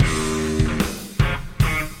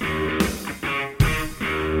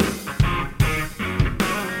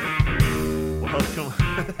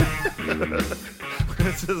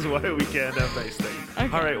is why we can't have nice things.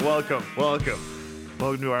 Okay. All right, welcome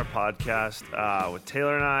to our podcast with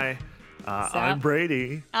Taylor and I. I'm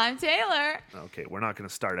Brady. I'm Taylor. Okay, we're not going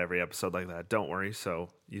to start every episode like that. Don't worry, so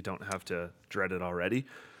you don't have to dread it already.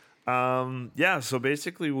 So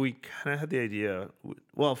basically we kind of had the idea.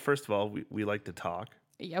 Well, first of all, we like to talk.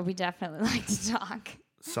 Yeah, we definitely like to talk.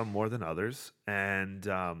 Some more than others, and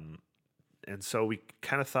so we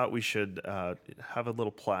kind of thought we should have a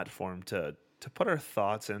little platform to put our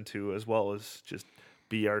thoughts into, as well as just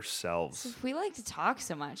be ourselves. So if we like to talk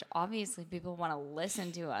so much, obviously people want to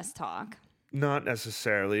listen to us talk. Not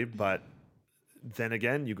necessarily, but then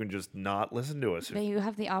again, you can just not listen to us. But you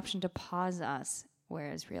have the option to pause us,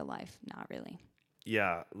 whereas real life, not really.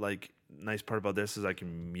 Yeah, like, nice part about this is I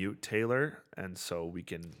can mute Taylor, and so we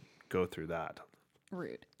can go through that.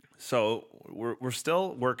 Rude. So we're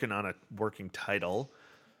still working on a working title.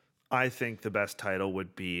 I think the best title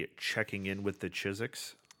would be Checking In with the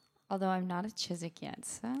Chiswiks. Although I'm not a Chiswick yet,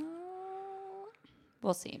 so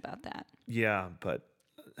we'll see about that. Yeah, but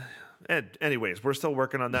anyways, we're still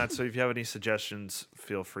working on that. So if you have any suggestions,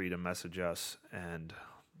 feel free to message us and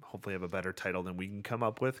hopefully have a better title than we can come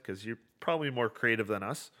up with, because you're probably more creative than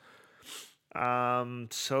us.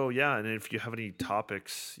 So yeah, and if you have any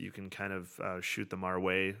topics, you can kind of shoot them our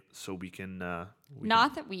way so we can.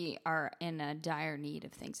 Not that we are in a dire need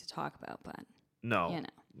of things to talk about, but No, you know.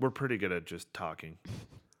 We're pretty good at just talking.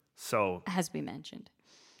 So, as we mentioned.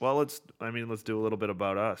 well, let's do a little bit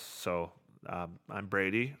about us. So, I'm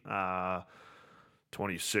Brady,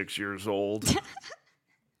 26 years old.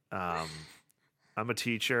 I'm a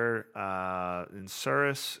teacher in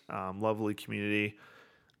Souris, lovely community.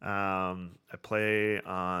 I play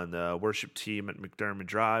on the worship team at McDermott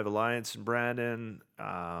Drive Alliance in Brandon.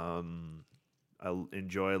 I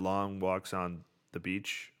enjoy long walks on the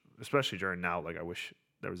beach, especially during now. Like, I wish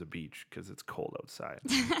there was a beach because it's cold outside.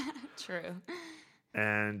 True.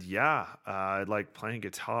 And yeah, I like playing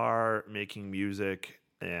guitar, making music,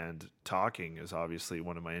 and talking is obviously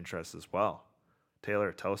one of my interests as well.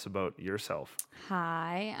 Taylor, tell us about yourself.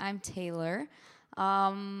 Hi, I'm Taylor.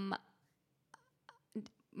 I'm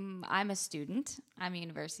a student. I'm a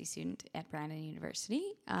university student at Brandon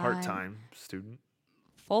University. Part-time student.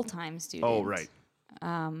 Full-time student. Oh, right.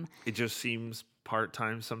 It just seems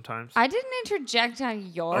part-time sometimes. I didn't interject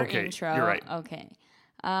on your intro. You're right. Okay.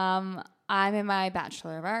 I'm in my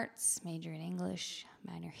Bachelor of Arts, major in English,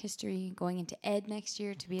 minor history, going into ed next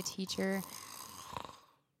year to be a teacher.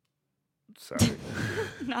 Sorry.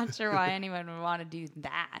 Not sure why anyone would want to do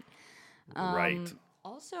that. Right.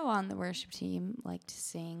 Also on the worship team, like to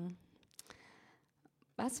sing.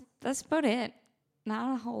 That's about it.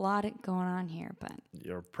 Not a whole lot going on here, but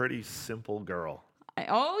You're a pretty simple girl.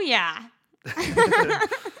 oh yeah.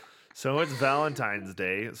 So it's Valentine's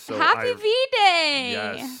Day. So Happy V-Day.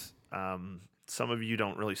 Yes. Some of you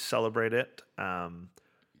don't really celebrate it.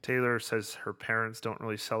 Taylor says her parents don't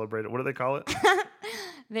really celebrate it. What do they call it?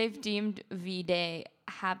 They've deemed V-Day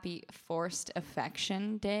Happy Forced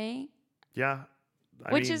Affection Day. Yeah.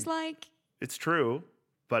 Which is like... It's true,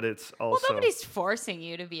 but it's also... Well, nobody's forcing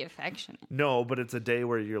you to be affectionate. No, but it's a day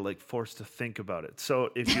where you're like forced to think about it. So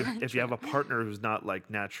if you have a partner who's not like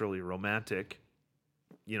naturally romantic,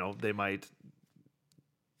 you know, they might...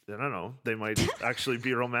 I don't know. They might actually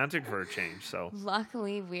be romantic for a change. So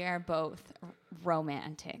luckily, we are both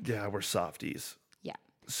romantic. Yeah, we're softies. Yeah.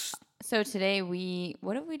 So today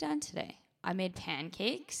what have we done today? I made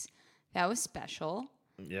pancakes. That was special.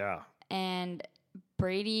 Yeah. And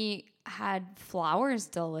Brady had flowers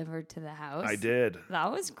delivered to the house. I did.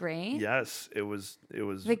 That was great. Yes, it was.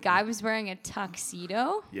 The guy was wearing a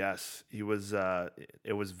tuxedo. Yes, he was.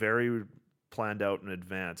 It was very planned out in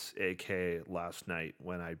advance, aka last night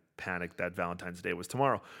when I panicked that Valentine's Day was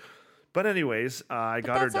tomorrow. But anyways, I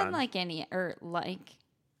got her done. That's unlike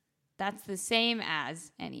that's the same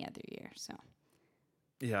as any other year. So.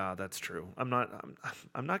 Yeah, that's true. I'm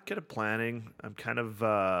not good at planning. I'm kind of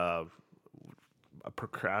a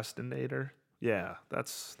procrastinator. Yeah,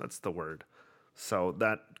 that's the word. So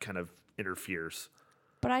that kind of interferes.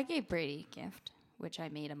 But I gave Brady a gift, which I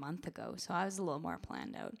made a month ago, so I was a little more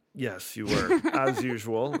planned out. Yes, you were, as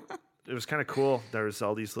usual. It was kind of cool. There's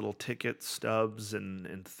all these little ticket stubs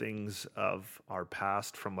and things of our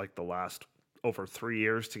past from like the last over 3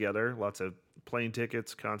 years together. Lots of plane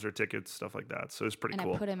tickets, concert tickets, stuff like that. So it was pretty cool.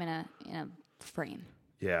 And I put him in a frame.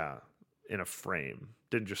 Yeah, in a frame.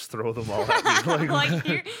 Didn't just throw them all at me. Like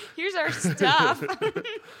here's our stuff.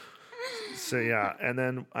 So yeah, and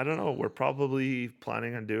then I don't know. We're probably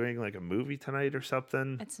planning on doing like a movie tonight or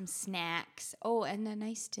something. And some snacks. Oh, and a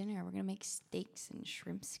nice dinner. We're gonna make steaks and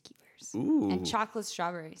shrimp skewers. peppers. Ooh. And chocolate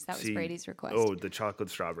strawberries. That was See, Brady's request. Oh, the chocolate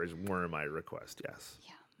strawberries were my request. Yes.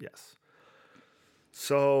 Yeah. Yes.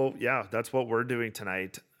 So yeah, that's what we're doing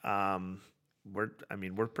tonight.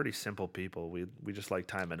 We're pretty simple people. We just like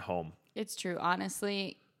time at home. It's true.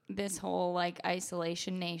 Honestly, this whole like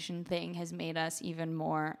isolation nation thing has made us even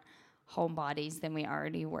more homebodies than we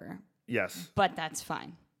already were. Yes. But that's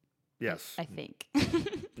fine. Yes. I think.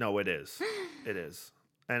 No, it is. It is.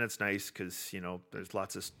 And it's nice because, there's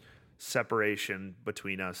lots of separation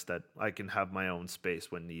between us that I can have my own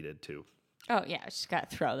space when needed too. Oh, yeah. I just got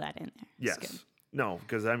to throw that in there. It's Yes. good. No,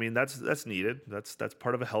 because that's needed. That's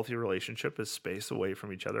part of a healthy relationship is space away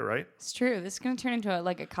from each other, right? It's true. This is going to turn into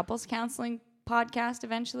a couples counseling podcast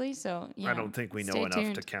eventually. So, I don't think we know stay enough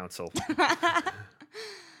tuned. to counsel.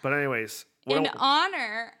 But anyways, In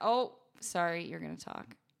honor. Oh, sorry. You're going to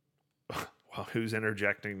talk. well, who's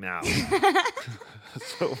interjecting now?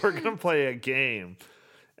 So we're going to play a game,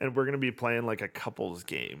 and we're going to be playing like a couples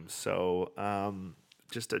game. So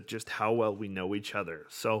just how well we know each other.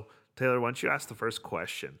 So Taylor, why don't you ask the first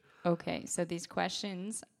question? Okay. So these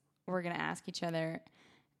questions we're going to ask each other,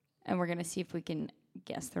 and we're going to see if we can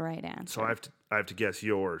guess the right answer. So I have to guess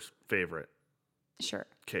yours favorite. Sure.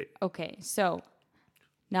 Okay. Okay. So,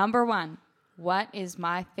 number 1, what is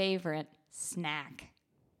my favorite snack?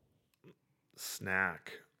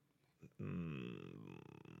 Snack.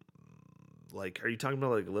 Like, are you talking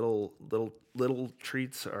about like little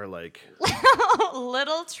treats or like?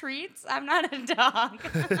 Little treats? I'm not a dog.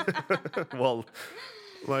 Well,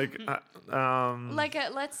 like,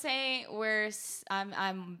 Let's say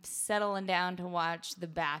I'm settling down to watch The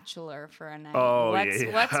Bachelor for a night. Oh,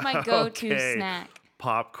 What's my go-to Okay. snack?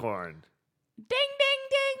 Popcorn. Ding, ding,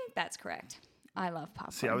 ding. That's correct. I love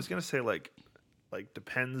popcorn. See, I was gonna say like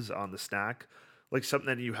depends on the snack. Like something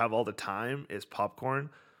that you have all the time is popcorn,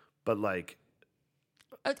 but like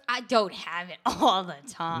I don't have it all the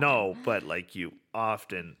time. no, but like you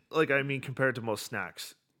often compared to most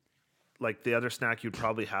snacks, like the other snack you'd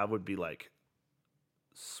probably have would be like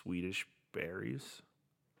Swedish berries.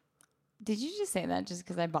 Did you just say that just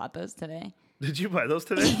because I bought those today? Did you buy those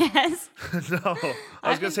today? Yes. No,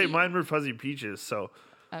 I was gonna say think mine were fuzzy peaches. So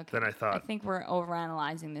Okay. then I thought, I think we're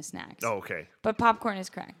overanalyzing the snacks. oh, okay, But popcorn is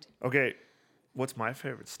correct. okay. What's my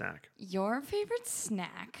favorite snack? Your favorite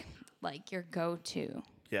snack, like your go-to,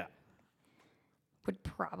 Yeah. would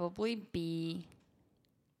probably be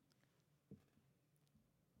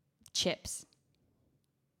chips.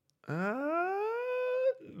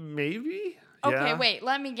 Maybe. Okay, Yeah. wait.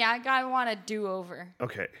 I want a do-over.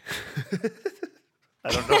 Okay. I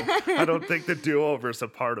don't know. I don't think the do-over is a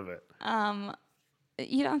part of it.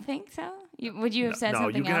 You don't think so? Would you have said no,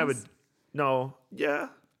 something you can else? have a. No. Yeah.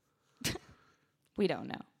 We don't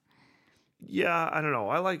know. Yeah. I don't know.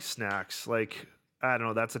 I like snacks. Like I don't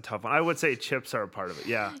know. That's a tough one. I would say chips are a part of it.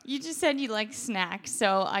 Yeah. You just said you like snacks,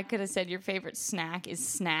 so I could have said your favorite snack is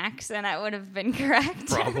snacks, and I would have been correct.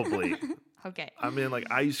 Probably. Okay. I mean,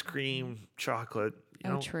 like ice cream, chocolate. You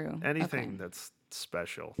know, true. Anything Okay. that's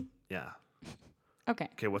special. Yeah. Okay.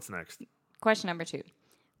 Okay. What's next? Question number 2.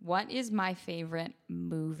 What is my favorite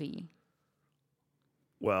movie?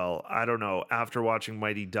 Well, I don't know. After watching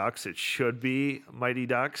Mighty Ducks, it should be Mighty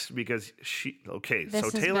Ducks because This so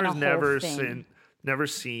has been a Taylor's whole thing. never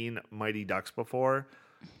seen Mighty Ducks before,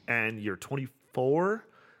 and you're 24,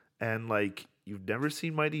 and like you've never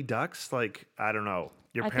seen Mighty Ducks. Like I don't know.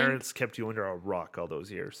 Your I think- parents kept you under a rock all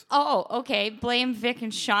those years. Oh, okay. Blame Vic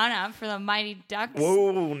and Shauna for the Mighty Ducks.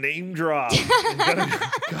 Whoa, name drop.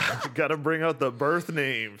 gotta bring out the birth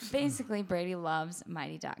names. Basically, Brady loves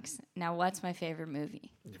Mighty Ducks. Now, what's my favorite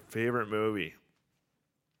movie? Your favorite movie?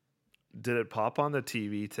 Did it pop on the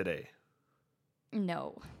TV today?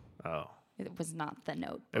 No, Oh. it was not The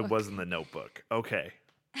Notebook. It wasn't The Notebook. Okay.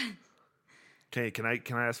 Okay, can I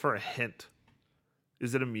ask for a hint?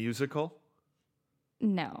 Is it a musical?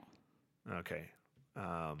 No, Okay.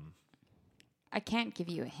 I can't give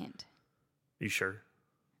you a hint. You sure?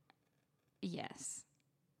 Yes.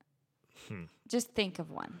 Just think of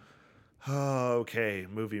one. Oh, okay.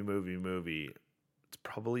 Movie. It's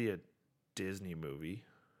probably a Disney movie.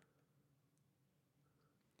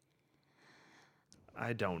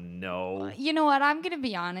 I don't know. You know what? I'm going to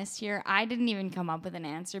be honest here. I didn't even come up with an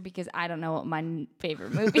answer because I don't know what my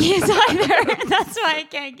favorite movie is either. That's why I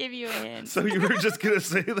can't give you a hint. So you were just going to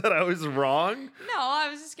say that I was wrong? No, I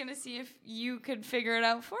was just going to see if you could figure it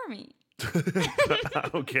out for me.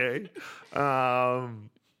 Okay.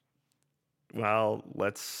 Well,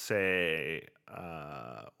 let's say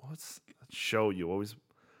let's show you always.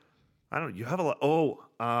 I don't know. You have a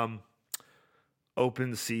lot.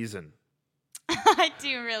 Open Season. I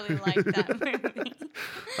do really like that movie.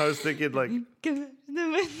 I was thinking like,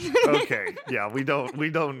 okay, yeah, we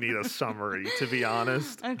don't need a summary, to be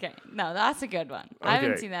honest. Okay, no, that's a good one. I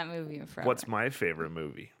haven't Okay. seen that movie in forever. What's my favorite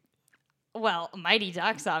movie? Well, Mighty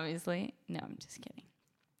Ducks, obviously. No, I'm just kidding.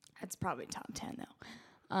 That's probably top 10,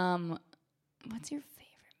 though. What's your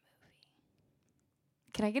favorite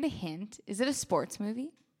movie? Can I get a hint? Is it a sports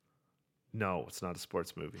movie? No, it's not a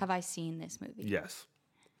sports movie. Have I seen this movie? Yes.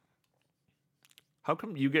 How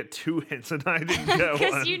come you get 2 hints and I didn't get one?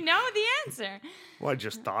 Because you know the answer. Well, I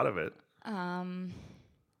just thought of it. I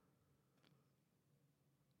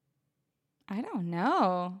don't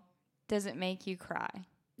know. Does it make you cry?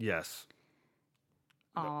 Yes.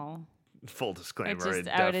 Oh. Full disclaimer, just it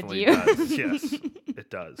outed definitely you. does. Yes, it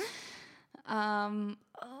does. Oh,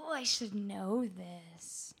 I should know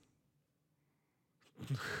this.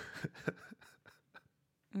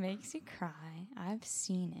 Makes you cry. I've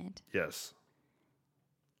seen it. Yes.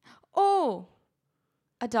 Oh,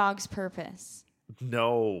 A Dog's Purpose.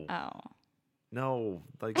 No. Oh. No.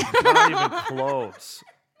 Like, not even close.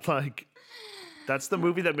 Like, that's the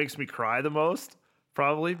movie that makes me cry the most,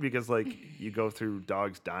 probably, because, like, you go through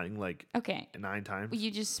dogs dying, like, Okay. 9 times. Well, you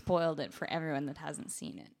just spoiled it for everyone that hasn't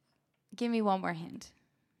seen it. Give me one more hint.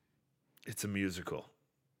 It's a musical.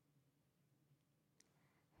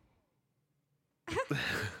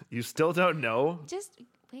 You still don't know? Just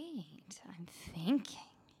wait. I'm thinking.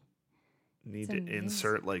 Need It's to a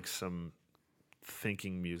insert, like, some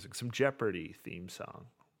thinking music, some Jeopardy theme song.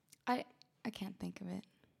 I can't think of it.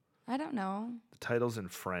 I don't know. The title's in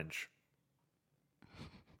French.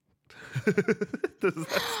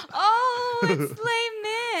 Oh, it's Les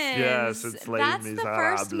Mis. Yes, it's Les That's the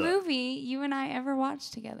first Miserables. movie you and I ever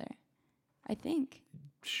watched together. I think.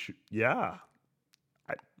 Yeah.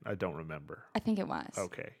 I don't remember. I think it was.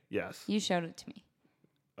 Okay. Yes. You showed it to me.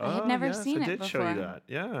 I had never seen I it did show you before. that.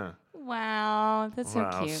 Yeah. Wow, that's so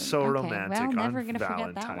cute. So Okay, romantic well, on never gonna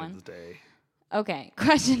forget that one. Valentine's Day. Okay,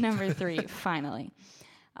 question number 3, finally.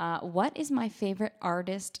 What is my favorite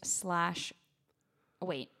artist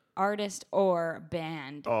or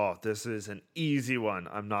band? Oh, this is an easy one.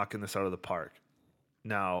 I'm knocking this out of the park.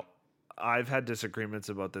 Now, I've had disagreements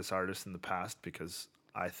about this artist in the past because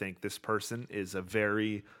I think this person is a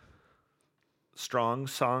very strong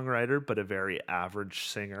songwriter, but a very average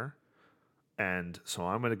singer. And so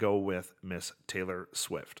I'm going to go with Miss Taylor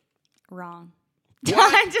Swift. Wrong.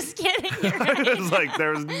 I'm just kidding. You're I right. was like,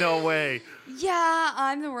 there's no way. Yeah,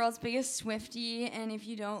 I'm the world's biggest Swiftie, and if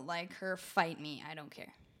you don't like her, fight me. I don't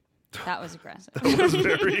care. That was aggressive. That was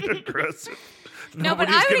very aggressive. No, but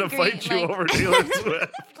Nobody's I would going to agree, fight you like- over Taylor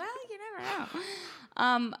Swift. Well, you never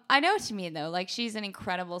know. I know to me though, like she's an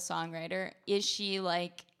incredible songwriter. Is she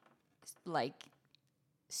like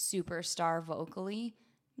superstar vocally?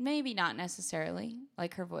 Maybe not necessarily.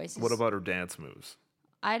 Like her voice is. What about her dance moves?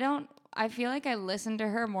 I feel like I listen to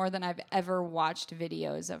her more than I've ever watched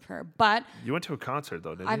videos of her. But You went to a concert,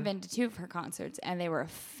 though, didn't I've you? been to 2 of her concerts, and they were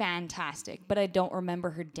fantastic. But I don't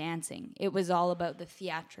remember her dancing. It was all about the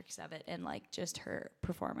theatrics of it and like just her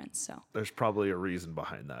performance. So There's probably a reason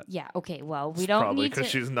behind that. yeah, okay. Well, we don't Probably need to.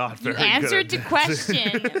 because she's not You very good answered at the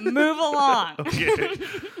dancing. question. Move along. Okay.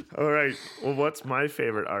 All right. Well, what's my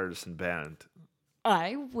favorite artist and band?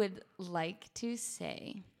 I would like to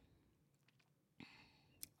say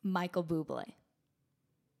Michael Bublé.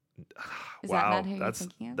 Is that not who you're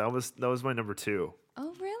thinking of? that was my number 2.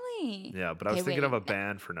 Oh, really? Yeah, but I Okay, was thinking wait. of a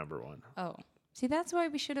band for number 1. Oh, see, that's why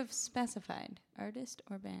we should have specified artist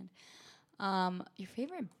or band. Your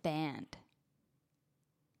favorite band?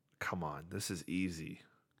 Come on, this is easy.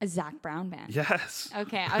 A Zach Brown band. Yes.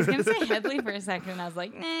 Okay, I was gonna say Headley for a second, and I was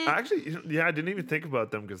like, nah. Actually, yeah, I didn't even think about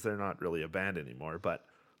them because they're not really a band anymore. But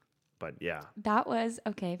yeah, That was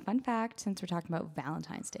okay. Fun fact, since we're talking about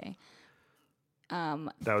Valentine's Day. that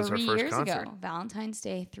was our 3 first years concert. ago, Valentine's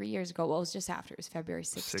Day, 3 years ago. Well, it was just after. It was February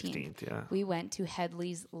 16th. 16th, yeah. We went to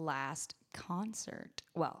Headley's last concert.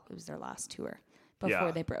 Well, it was their last tour before Yeah.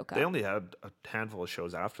 they broke up. They only had a handful of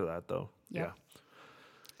shows after that, though. Yep. Yeah.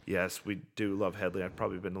 Yes, we do love Headley. I've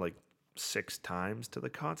probably been like 6 times to the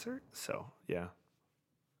concert. So, yeah.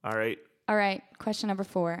 All right. All right, question number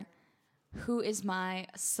 4. Who is my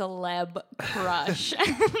celeb crush?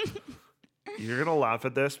 You're going to laugh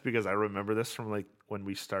at this because I remember this from like when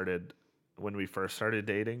we first started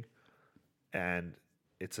dating. And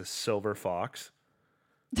it's a silver fox.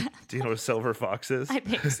 Do you know what a silver fox is? I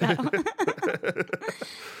think so.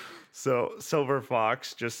 So, silver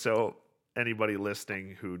fox, just so anybody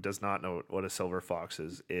listening who does not know what a silver fox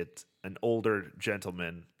is, it's an older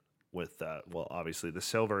gentleman with, well, obviously the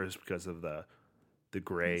silver is because of the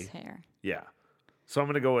gray. His hair. Yeah. So I'm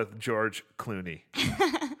going to go with George Clooney.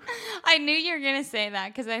 I knew you were gonna say that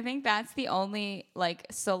because I think that's the only like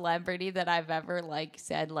celebrity that I've ever like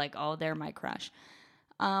said like, oh, they're my crush.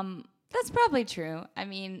 That's probably true. I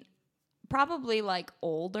mean, probably like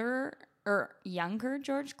older or younger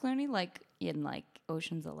George Clooney, like in like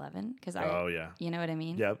Ocean's 11. Because Oh, yeah. You know what I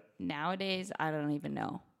mean? Yep. Nowadays, I don't even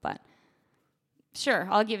know, but sure,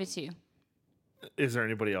 I'll give it to you. Is there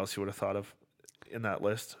anybody else you would have thought of in that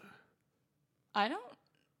list? I don't.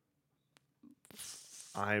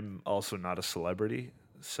 I'm also not a celebrity,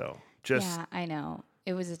 so just Yeah, I know.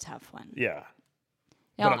 It was a tough one. yeah.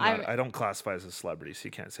 No, But I don't classify as a celebrity, so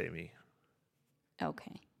you can't say me.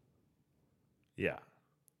 Okay. Yeah.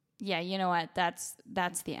 Yeah, you know what? That's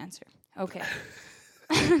the answer. Okay.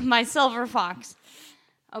 My silver fox.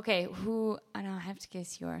 Okay, who? I know I have to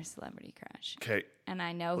guess your celebrity crush, Okay. and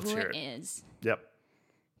I know Let's who hear it it. is Yep.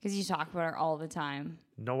 because you talk about her all the time.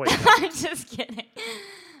 No way. I'm just kidding.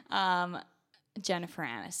 Jennifer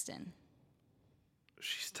Aniston.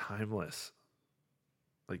 She's timeless.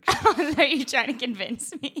 Like, Are you trying to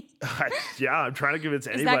convince me? yeah, I'm trying to convince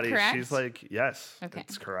that anybody. correct? She's like, yes, Okay.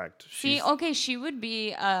 that's correct. See, She's okay, she would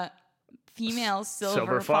be a female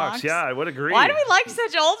silver fox. Yeah, I would agree. Why do we like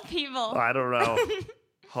such old people? I don't know.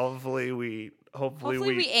 Hopefully we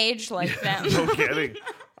age like them. No kidding.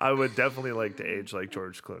 I would definitely like to age like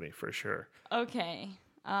George Clooney for sure. Okay.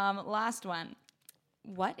 Last one.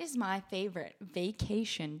 What is my favorite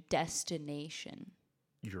vacation destination?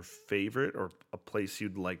 Your favorite or a place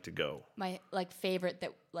you'd like to go? My like favorite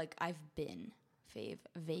that like I've been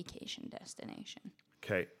vacation destination.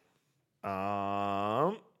 Okay.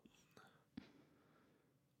 I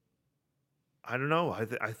don't know.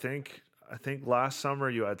 I think last summer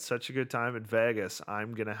you had such a good time in Vegas.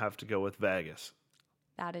 I'm gonna have to go with Vegas.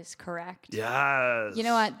 That is correct. Yes. You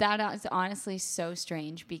know what? That is honestly so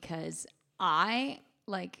strange because I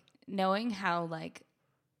like knowing how like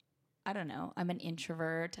I don't know. I'm an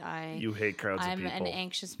introvert. You hate crowds I'm of people. an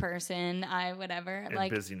anxious person. Whatever. And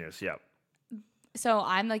like busyness. Yeah. so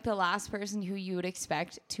I'm like the last person who you would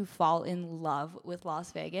expect to fall in love with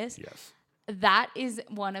Las Vegas. Yes. That is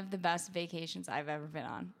one of the best vacations I've ever been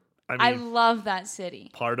on. I I love that city.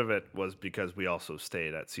 part of it was because we also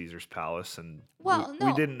stayed at Caesar's Palace, and Well, we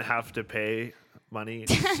no. didn't have to pay money,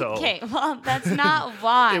 so Okay, well, that's not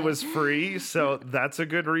why. it was free. So that's a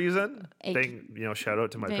good reason. Hey, Shout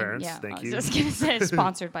out to my parents. Yeah, Thank I you. was just gonna say,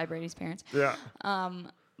 sponsored by Brady's parents. Yeah.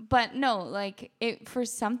 But no, like it for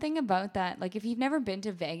something about that. Like if you've never been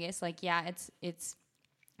to Vegas, like yeah, it's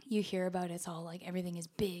you hear about it's all like everything is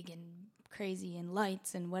big and crazy and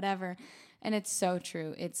lights and whatever, and it's so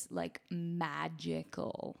true. It's like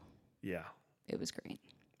magical. Yeah. It was great,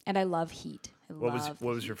 and I love heat. What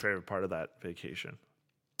was your favorite part of that vacation?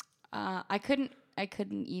 I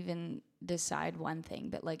couldn't even decide one thing,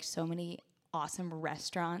 but like so many awesome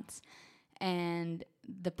restaurants and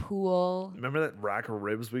the pool. Remember that rack of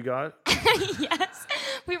ribs we got? Yes.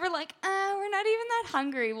 We were like, we're not even that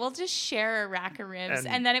hungry. We'll just share a rack of ribs.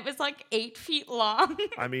 And then it was like 8 feet long.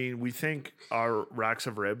 I mean, we think our racks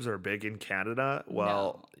of ribs are big in Canada.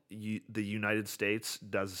 Well, the United States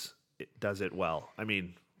does it well. I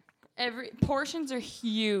mean, portions are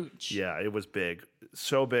huge. yeah, it was big.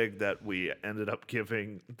 So big that we ended up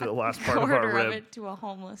giving the last part of Quarter our rib. of it to a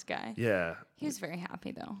homeless guy. Yeah. He was very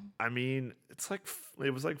happy though. I mean,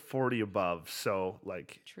 it was like 40 above. So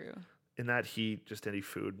like True. in that heat, just any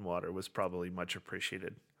food and water was probably much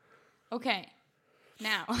appreciated. Okay.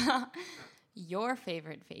 Now, your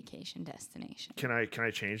favorite vacation destination. Can I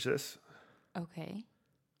change this? Okay.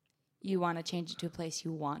 You want to change it to a place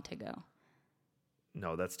you want to go.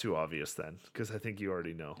 No, that's too obvious then, because I think you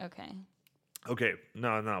already know. Okay. Okay,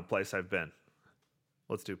 no, place I've been.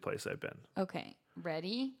 Let's do place I've been. Okay.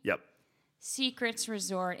 Ready? Yep. Secrets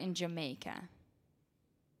Resort in Jamaica.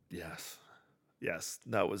 Yes,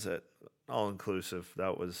 that was it. All inclusive.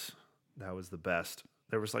 That was the best.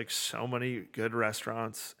 There was like so many good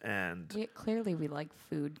restaurants, and Clearly we like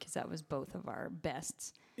food because that was both of our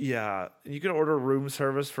bests. yeah, you can order room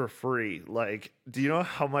service for free. Like, do you know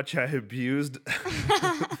how much I abused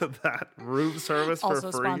that room service for free?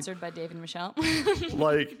 Also sponsored by Dave and Michelle.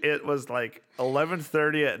 Like, it was like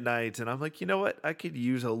 11:30 at night, and I'm like, you know what? I could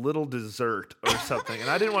use a little dessert or something. And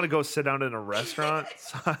I didn't want to go sit down in a restaurant,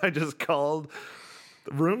 so I just called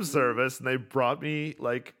the room service, and they brought me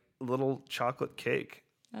like a little chocolate cake.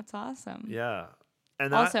 That's awesome. Yeah.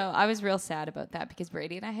 And Also, I was real sad about that because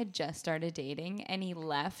Brady and I had just started dating, and he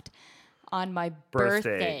left on my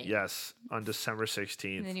birthday. Yes, on December And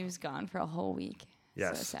 16th. then he was gone for a whole week.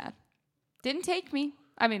 Yes. So sad. Didn't take me.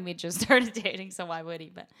 I mean, we just started dating, so why would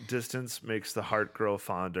he? But Distance makes the heart grow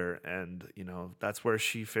fonder. And, that's where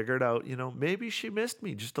she figured out, maybe she missed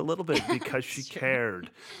me just a little bit because she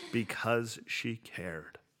cared. Because she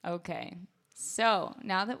cared. okay. So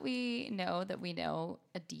now that we know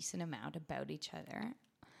a decent amount about each other,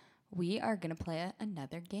 we are going to play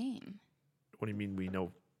another game. What do you mean we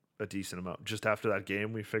know a decent amount? Just after that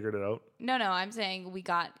game, we figured it out? No, I'm saying we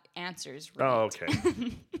got answers right. Oh, okay.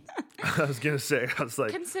 I was going to say, I was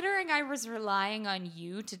like... Considering I was relying on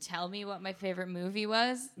you to tell me what my favorite movie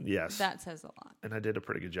was, Yes. that says a lot. And I did a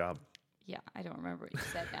pretty good job. Yeah, I don't remember what you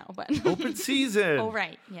said now, but... Open season! Oh,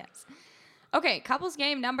 right, yes. Okay, couples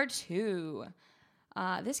game number 2.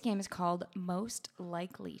 This game is called Most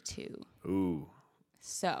Likely To. Ooh.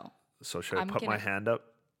 So should I put my hand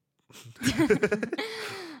up?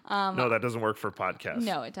 No, that doesn't work for podcasts.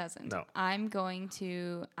 No, it doesn't. No. I'm going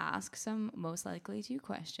to ask some most likely to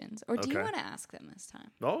questions. Or do you want to ask them this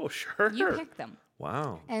time? Oh, sure. You pick them.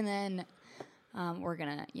 Wow. And then we're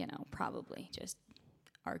going to, probably just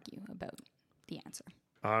argue about the answer.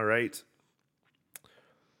 All right.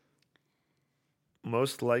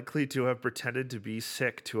 Most likely to have pretended to be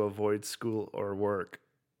sick to avoid school or work.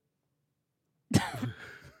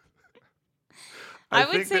 I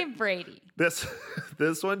would say Brady. This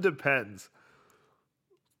one depends.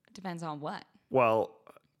 Depends on what? Well,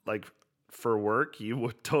 like for work,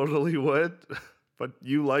 you totally would, but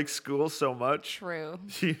you like school so much. True.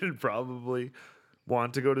 You'd probably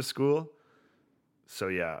want to go to school. So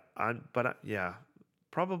yeah,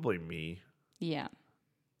 probably me. Yeah.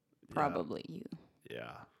 Probably you.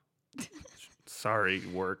 Yeah. Sorry,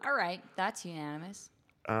 work. All right, that's unanimous.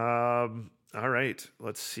 All right.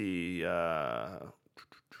 Let's see.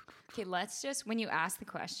 Okay, let's just, when you ask the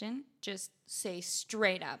question, just say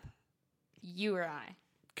straight up, you or I.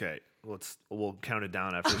 Okay, we'll count it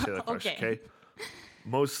down after we say the question. Okay. Okay.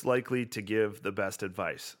 Most likely to give the best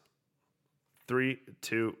advice. 3,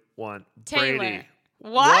 2, 1. Taylor. Brady.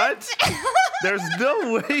 What? There's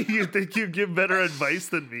no way you think you give better advice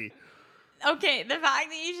than me. Okay, the fact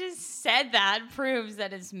that you just said that proves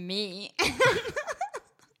that it's me.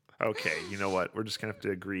 Okay, you know what? We're just gonna have to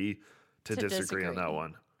agree to disagree on that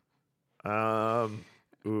one.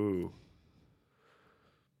 Ooh.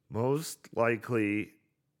 Most likely.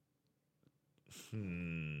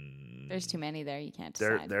 There's too many there. You can't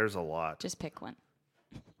decide. There's a lot. Just pick one.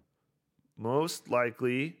 Most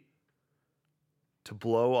likely to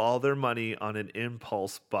blow all their money on an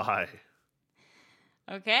impulse buy.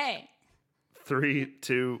 Okay. 3,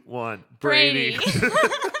 2, 1. Brady.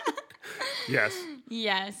 Yes.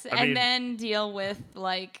 Yes. I mean, then deal with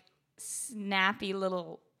like snappy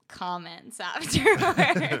little comments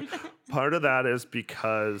afterward. Part of that is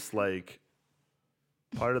because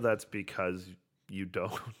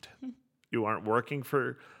you aren't working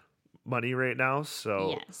for money right now.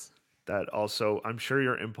 So yes. that also, I'm sure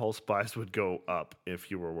your impulse buys would go up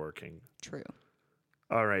if you were working. True.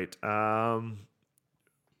 All right.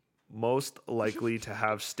 Most likely to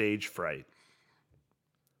have stage fright.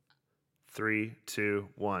 3, 2,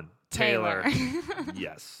 1. Taylor.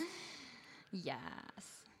 Yes. Yes.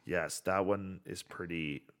 Yes, that one is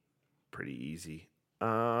pretty easy.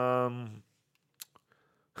 Ooh.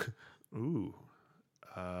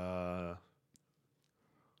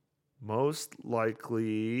 Most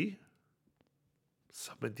likely,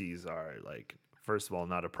 some of these are like, first of all,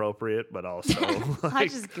 not appropriate, but also like I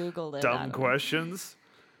just Googled it. dumb questions.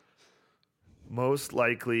 Most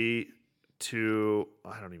likely to,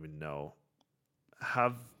 I don't even know,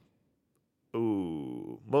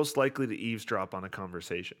 most likely to eavesdrop on a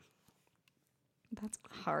conversation. That's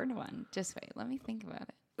a hard one. Just wait. Let me think about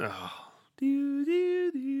it. Oh. Do,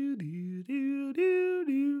 do, do, do, do, do,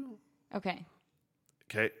 do. Okay.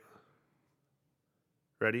 Okay.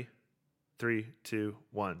 Ready? 3, 2,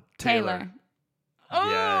 1. Taylor. Oh,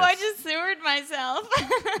 Yes. I just sewered myself.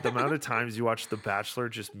 The amount of times you watch The Bachelor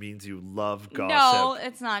just means you love gossip. No,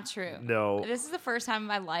 it's not true. No. This is the first time in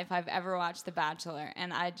my life I've ever watched The Bachelor,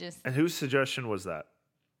 and I just... And whose suggestion was that?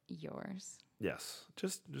 Yours. Yes.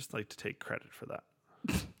 Just like to take credit for that.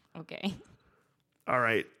 Okay. All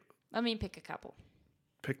right. Let me pick a couple.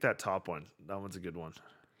 Pick that top one. That one's a good one.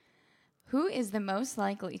 Who is the most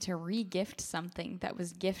likely to re-gift something that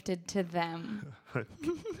was gifted to them?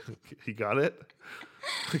 You got it?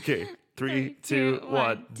 Okay. 3, 2,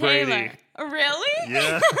 1. Taylor. Brady. Really?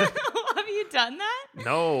 Yeah. Have you done that?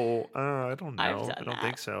 No. I don't know. I've done I don't that.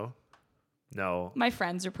 think so. No. My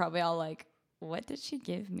friends are probably all like, what did she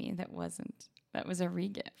give me that was a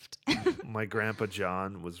re-gift? My grandpa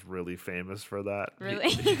John was really famous for that. Really?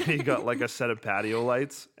 He got like a set of patio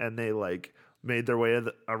lights, and they like made their way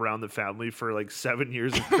around the family for like 7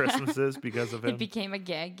 years of Christmases because of him. It became a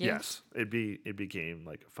gag gift. Yes, it became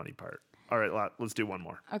like a funny part. All right, let's do one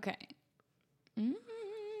more. Okay. Mm.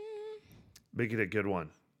 Make it a good one.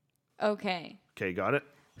 Okay. Okay, got it?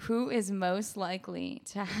 Who is most likely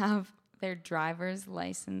to have their driver's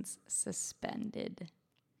license suspended?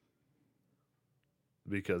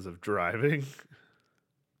 Because of driving?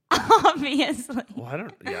 Obviously. Well,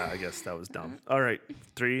 I guess that was dumb. All right,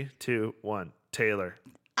 3, 2, 1. Taylor.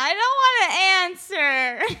 I don't want to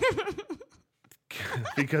answer.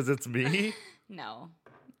 Because it's me? No.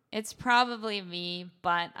 It's probably me,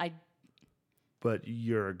 but But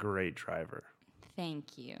you're a great driver.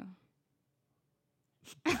 thank you.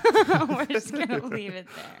 We're just going to leave it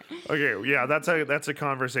there. Okay, yeah, that's a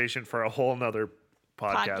conversation for a whole nother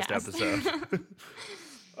podcast. Episode.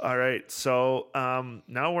 All right, so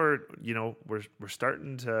now we're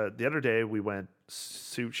starting to. The other day we went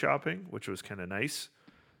suit shopping, which was kind of nice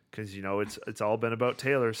because it's all been about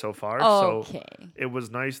Taylor so far. Okay. So it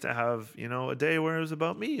was nice to have a day where it was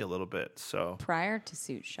about me a little bit. So prior to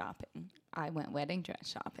suit shopping, I went wedding dress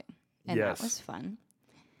shopping, and Yes. that was fun.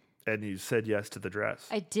 And you said yes to the dress,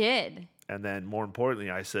 I did. and then more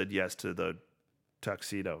importantly, I said yes to the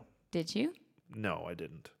tuxedo. Did you? No, I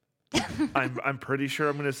didn't. I'm pretty sure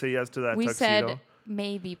I'm going to say yes to that We tuxedo. said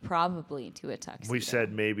maybe, probably to a tuxedo. We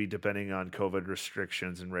said maybe depending on COVID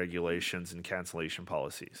restrictions and regulations and cancellation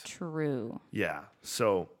policies. true. Yeah.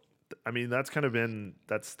 So, I mean, that's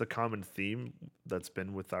the common theme that's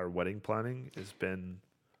been with our wedding planning has been.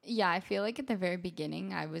 Yeah, I feel like at the very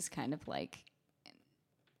beginning, I was kind of like,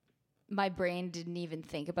 my brain didn't even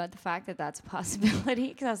think about the fact that that's a possibility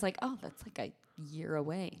because I was like, oh, that's like a year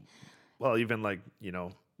away. Well, even like,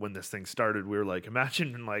 when this thing started, we were like,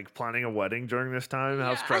 imagine like planning a wedding during this time,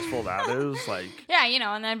 how stressful that is. Like, Yeah,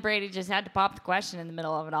 and then Brady just had to pop the question in the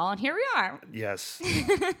middle of it all, and here we are. yes,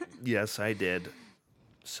 yes, I did.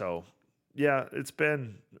 So, yeah, it's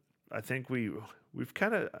been, I think we've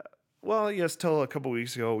kind of, yes, till a couple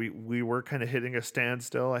weeks ago, we were kind of hitting a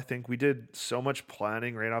standstill. I think we did so much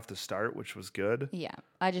planning right off the start, which was good. Yeah,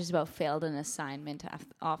 I just about failed an assignment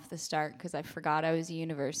off the start because I forgot I was a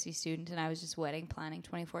university student and I was just wedding planning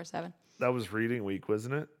 24/7. That was reading week,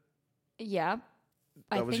 wasn't it? Yeah,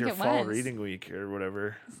 That was your fall reading week or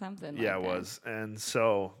whatever. Something Yeah, like it that. was. And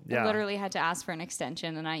so, yeah. I literally had to ask for an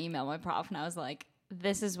extension, and I emailed my prof, and I was like,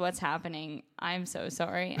 this is what's happening. I'm so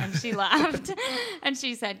sorry. And she laughed, and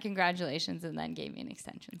she said, congratulations, and then gave me an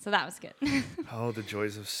extension. So that was good. Oh, the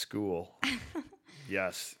joys of school.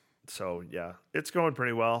 Yes. So, yeah, it's going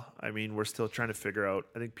pretty well. I mean, we're still trying to figure out.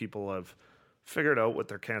 I think people have figured out what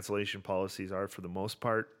their cancellation policies are for the most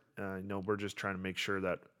part. We're just trying to make sure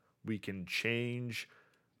that we can change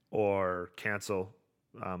or cancel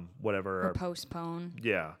whatever. Or postpone.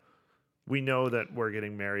 Yeah. We know that we're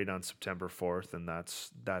getting married on September 4th, and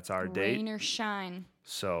that's our date. Rain or shine.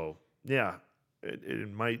 So, yeah, it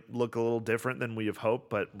might look a little different than we have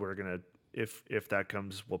hoped, but we're going to, if that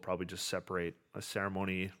comes, we'll probably just separate a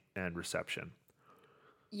ceremony and reception.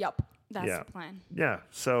 Yup. That's the plan. Yeah,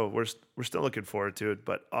 so we're still looking forward to it,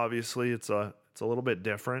 but obviously it's a little bit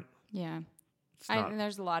different. Yeah. And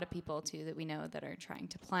there's a lot of people, too, that we know that are trying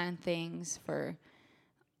to plan things for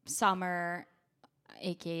summer,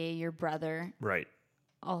 a.k.a. your brother. Right.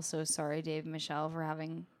 Also, sorry, Dave and Michelle, for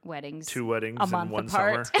having weddings. 2 weddings a in month one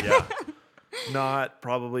apart. summer. Yeah. Not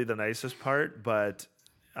probably the nicest part, but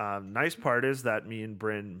nice part is that me and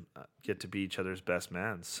Bryn get to be each other's best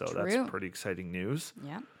man. So that's pretty exciting news.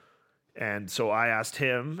 Yeah. And so I asked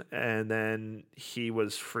him, and then he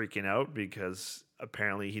was freaking out because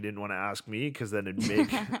apparently he didn't want to ask me because then it'd make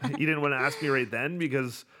he didn't want to ask me right then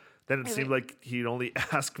because then it seemed like he'd only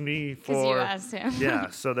ask me for. Because you asked him. Yeah.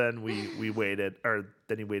 So then we waited, or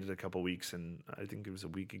then he waited a couple weeks, and I think it was a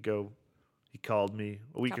week ago. He called me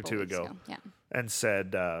a week or two ago, Yeah. and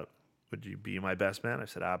said, "Would you be my best man?" I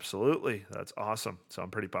said, "Absolutely. That's awesome." So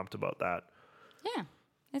I'm pretty pumped about that. Yeah.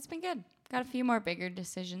 It's been good. Got a few more bigger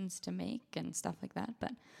decisions to make and stuff like that,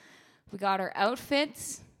 but we got our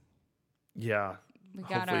outfits. Yeah. We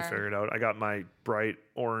got Hopefully figured out. I got my bright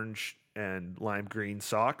orange and lime green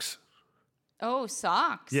socks. Oh,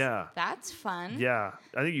 socks. Yeah. That's fun. Yeah.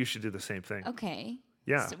 I think you should do the same thing. Okay.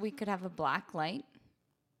 Yeah. So we could have a black light.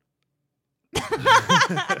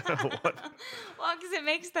 What? Well, because it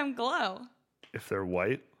makes them glow. If they're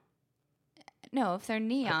white? No, if they're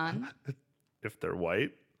neon. If they're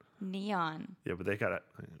white? Neon. Yeah, but they gotta.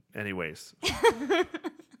 Anyways,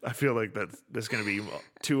 I feel like that's gonna be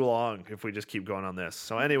too long if we just keep going on this.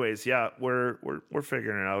 So, anyways, yeah, we're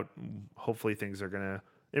figuring it out. Hopefully, things are gonna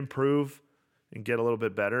improve and get a little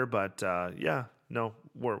bit better. But yeah, no,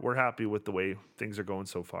 we're happy with the way things are going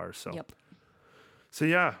so far. So, Yep. so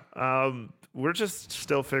yeah, we're just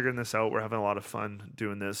still figuring this out. We're having a lot of fun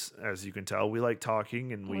doing this. As you can tell, we like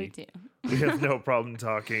talking, and We do. we have no problem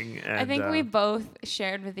talking. And, I think we both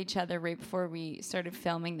shared with each other right before we started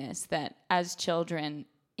filming this that as children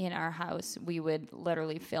in our house, we would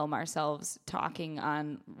literally film ourselves talking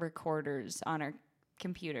on recorders on our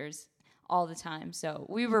computers all the time. So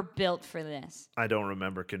we were built for this. I don't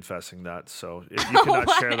remember confessing that. So if you cannot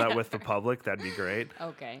share that with the public, that'd be great.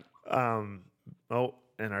 Okay. Oh,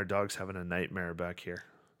 and our dog's having a nightmare back here.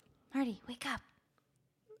 Marty, wake up.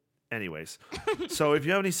 Anyways, so if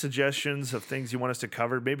you have any suggestions of things you want us to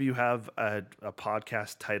cover, maybe you have a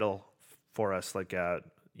podcast title for us, like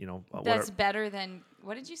That's better than,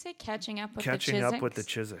 what did you say? Catching up with the Chiswick? Catching up with the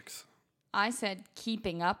Chiswicks. I said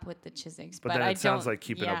keeping up with the Chiswicks, But then it sounds like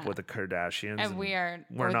keeping up with the Kardashians. And we're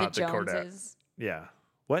not the the Joneses. Yeah.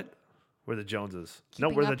 What? We're the Joneses. Keeping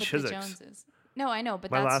no, we're up the with Chiswicks. No, I know,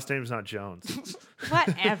 but My that's... last name's not Jones.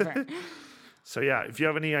 Whatever. So yeah, if you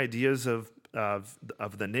have any ideas of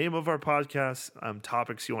the name of our podcast,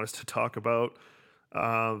 topics you want us to talk about,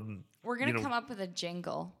 we're going to come up with a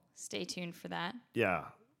jingle. Stay tuned for that. Yeah.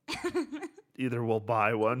 Either we'll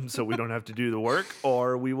buy one so we don't have to do the work,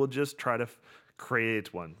 or we will just try to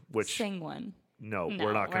create one. Sing one. No,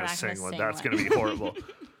 we're not going to sing one. That's going to be horrible.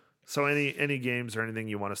 So any games or anything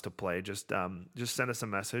you want us to play, just send us a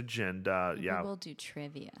message, and yeah, we'll do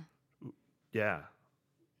trivia. Yeah,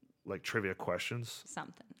 like trivia questions.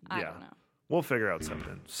 Something. I don't know. We'll figure out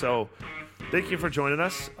something. So thank you for joining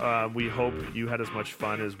us. We hope you had as much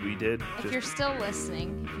fun as we did. If you're still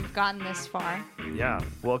listening, if you've gotten this far. Yeah,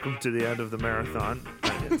 welcome to the end of the marathon.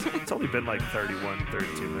 It's only been like 31,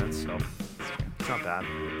 32 minutes, so it's not bad.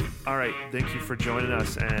 All right, thank you for joining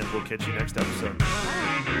us, and we'll catch you next episode.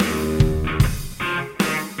 Bye.